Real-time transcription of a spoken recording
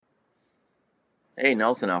Hey,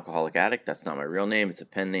 Nelson, alcoholic addict. That's not my real name. It's a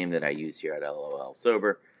pen name that I use here at LOL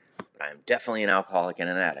Sober. But I am definitely an alcoholic and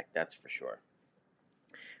an addict, that's for sure.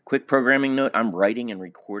 Quick programming note, I'm writing and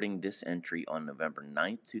recording this entry on November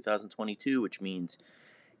 9th, 2022, which means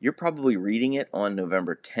you're probably reading it on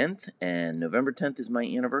November 10th, and November 10th is my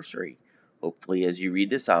anniversary. Hopefully, as you read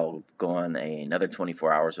this, I'll have gone another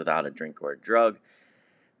 24 hours without a drink or a drug,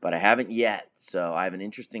 but I haven't yet. So I have an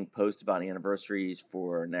interesting post about anniversaries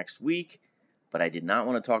for next week, but I did not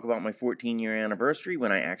want to talk about my 14-year anniversary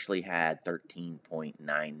when I actually had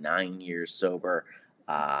 13.99 years sober.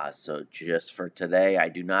 So just for today, I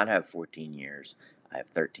do not have 14 years. I have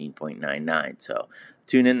 13.99. So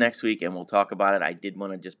tune in next week and we'll talk about it. I did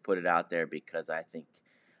want to just put it out there because I think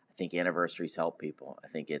anniversaries help people. I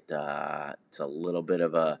think it's a little bit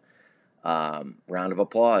of a round of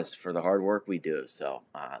applause for the hard work we do. So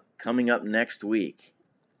coming up next week.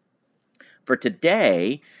 For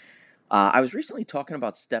today, I was recently talking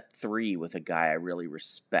about step 3 with a guy I really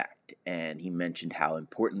respect, and he mentioned how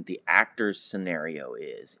important the actor's scenario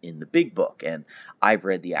is in the big book. And I've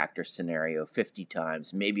read the actor's scenario 50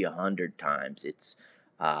 times, maybe 100 times. It's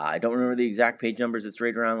I don't remember the exact page numbers. It's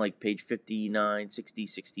right around like page 59, 60,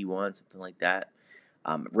 61, something like that.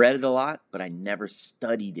 Read it a lot, but I never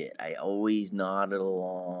studied it. I always nodded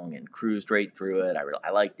along and cruised right through it. I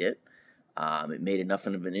liked it. It made enough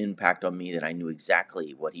of an impact on me that I knew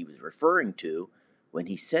exactly what he was referring to when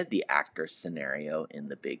he said the actor's scenario in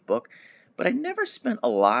the big book, but I never spent a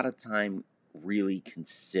lot of time really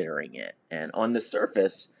considering it. And on the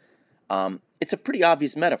surface, it's a pretty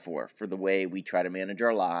obvious metaphor for the way we try to manage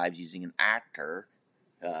our lives using an actor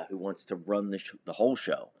who wants to run the whole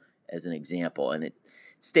show as an example. And it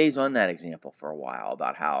stays on that example for a while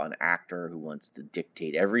about how an actor who wants to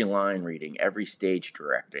dictate every line reading, every stage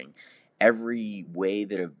directing, every way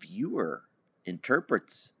that a viewer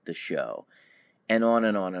interprets the show, and on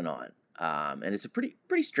and on and on. And it's a pretty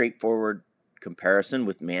straightforward comparison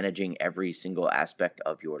with managing every single aspect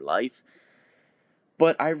of your life.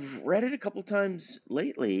 But I've read it a couple times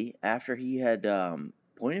lately after he had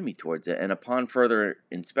pointed me towards it, and upon further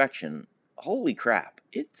inspection, holy crap,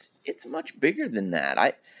 it's much bigger than that.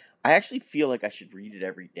 I actually feel like I should read it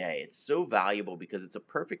every day. It's so valuable because it's a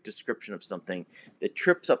perfect description of something that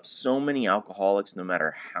trips up so many alcoholics no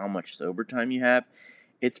matter how much sober time you have.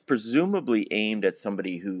 It's presumably aimed at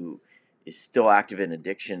somebody who is still active in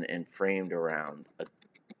addiction and framed around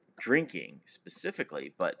drinking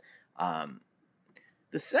specifically, but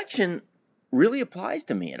the section really applies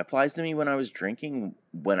to me. It applies to me when I was drinking,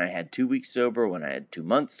 when I had 2 weeks sober, when I had 2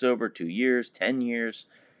 months sober, 2 years, 10 years.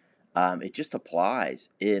 It just applies.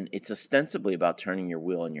 And it's ostensibly about turning your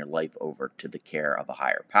will and your life over to the care of a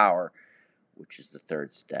higher power, which is the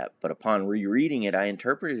third step. But upon rereading it, I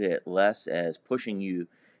interpreted it less as pushing you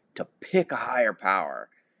to pick a higher power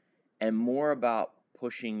and more about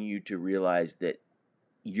pushing you to realize that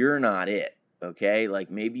you're not it. Okay,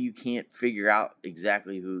 like maybe you can't figure out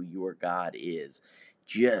exactly who your God is.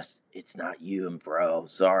 Just it's not you, and bro,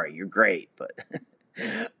 sorry, you're great, but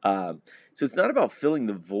so it's not about filling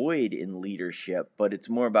the void in leadership, but it's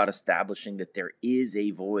more about establishing that there is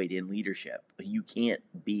a void in leadership. You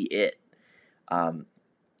can't be it. Um,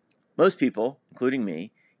 Most people, including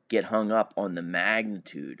me, get hung up on the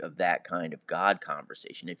magnitude of that kind of God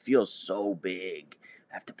conversation. It feels so big.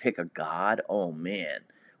 I have to pick a God. Oh man,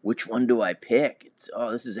 which one do I pick?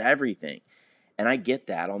 This is everything. And I get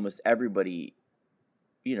that. Almost everybody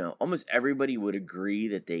would agree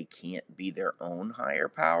that they can't be their own higher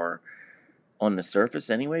power on the surface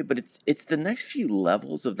anyway, but it's the next few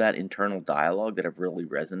levels of that internal dialogue that have really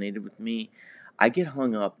resonated with me. I get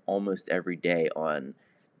hung up almost every day on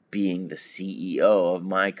being the CEO of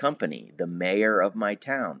my company, the mayor of my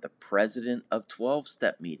town, the president of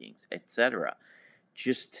 12-step meetings, etc.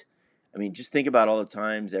 Just think about all the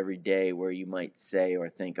times every day where you might say or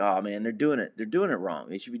think, "Oh man, they're doing it wrong.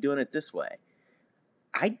 They should be doing it this way."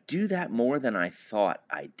 I do that more than I thought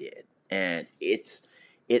I did, and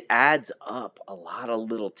it adds up a lot of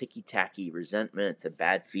little ticky-tacky resentments and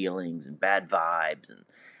bad feelings and bad vibes. And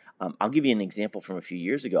I'll give you an example from a few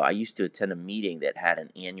years ago. I used to attend a meeting that had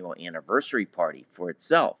an annual anniversary party for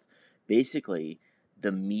itself. Basically,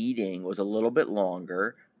 the meeting was a little bit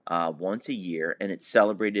longer, once a year, and it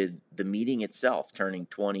celebrated the meeting itself, turning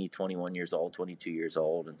 20, 21 years old, 22 years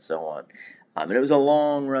old, and so on. And it was a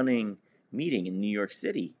long-running meeting in New York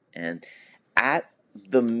City. And at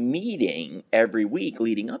the meeting every week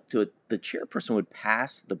leading up to it, the chairperson would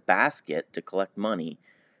pass the basket to collect money,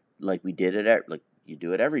 like we did like you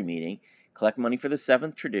do at every meeting. Collect money for the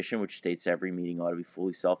seventh tradition, which states every meeting ought to be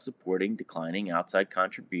fully self-supporting, declining outside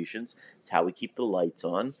contributions. It's how we keep the lights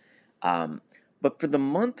on. But for the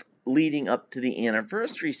month leading up to the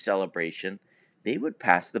anniversary celebration, they would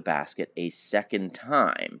pass the basket a second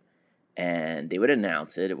time and they would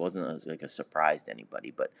announce it. It wasn't like a surprise to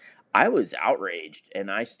anybody, but I was outraged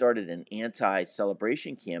and I started an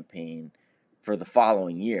anti-celebration campaign for the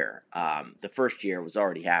following year. The first year was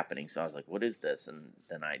already happening, so I was like, "What is this?" And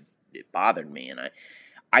then it bothered me, and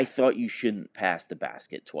I thought you shouldn't pass the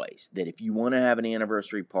basket twice. That if you want to have an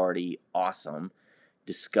anniversary party, awesome,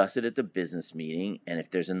 discuss it at the business meeting, and if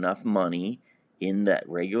there's enough money in that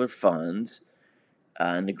regular funds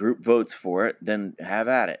and the group votes for it, then have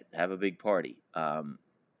at it. Have a big party.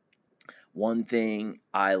 One thing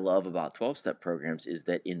I love about 12-step programs is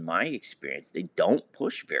that in my experience, they don't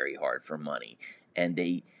push very hard for money. And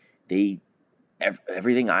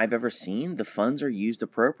everything I've ever seen, the funds are used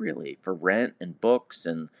appropriately for rent and books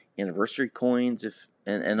and anniversary coins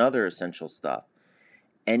and other essential stuff.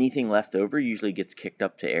 Anything left over usually gets kicked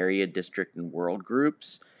up to area, district, and world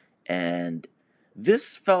groups. And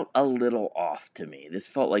this felt a little off to me. This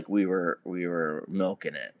felt like we were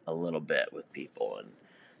milking it a little bit with people. And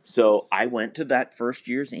so I went to that first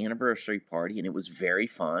year's anniversary party, and it was very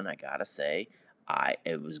fun, I gotta say.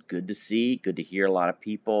 It was good to hear a lot of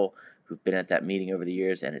people who've been at that meeting over the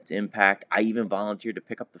years and its impact. I even volunteered to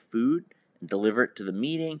pick up the food and deliver it to the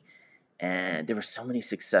meeting. And there were so many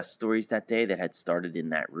success stories that day that had started in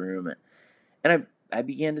that room. And I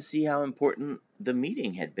began to see how important the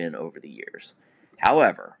meeting had been over the years.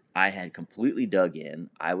 However, I had completely dug in.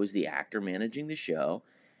 I was the actor managing the show,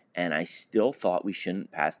 and I still thought we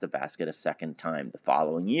shouldn't pass the basket a second time the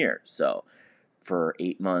following year. So for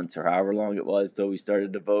 8 months or however long it was till we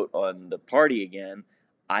started to vote on the party again,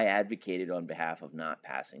 I advocated on behalf of not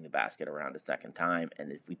passing the basket around a second time.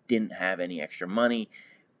 And if we didn't have any extra money,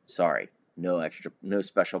 sorry, no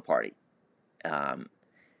special party.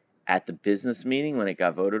 At the business meeting, when it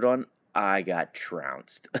got voted on, I got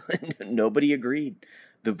trounced. Nobody agreed.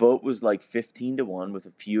 The vote was like 15-1 with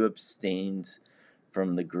a few abstains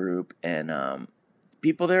from the group. And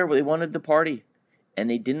people there, they wanted the party. And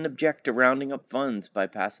they didn't object to rounding up funds by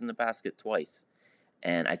passing the basket twice.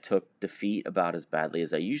 And I took defeat about as badly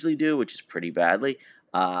as I usually do, which is pretty badly.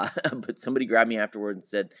 But somebody grabbed me afterward and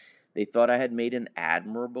said they thought I had made an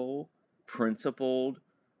admirable, principled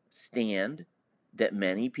stand that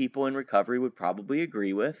many people in recovery would probably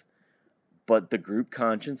agree with, but the group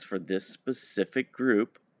conscience for this specific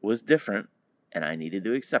group was different, and I needed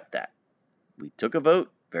to accept that. We took a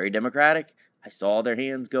vote, very democratic. I saw their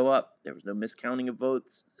hands go up. There was no miscounting of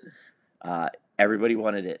votes. Everybody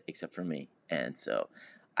wanted it except for me, and so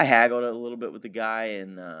I haggled a little bit with the guy,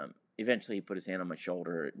 and eventually he put his hand on my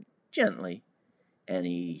shoulder gently, and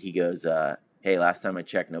he goes, "Hey, last time I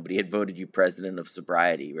checked, nobody had voted you president of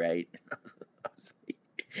sobriety, right?" I was like,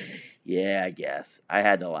 yeah, I guess. I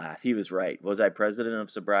had to laugh. He was right. Was I president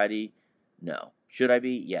of sobriety? No. Should I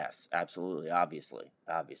be? Yes, absolutely. Obviously,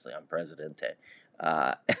 I'm presidente.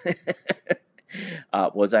 Uh,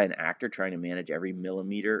 was I an actor trying to manage every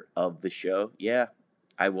millimeter of the show? Yeah,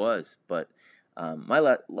 I was. But my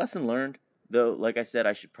lesson learned, though, like I said,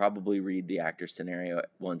 I should probably read the actor scenario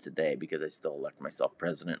once a day because I still elect myself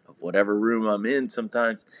president of whatever room I'm in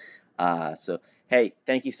sometimes. So, hey,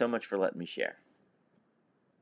 thank you so much for letting me share.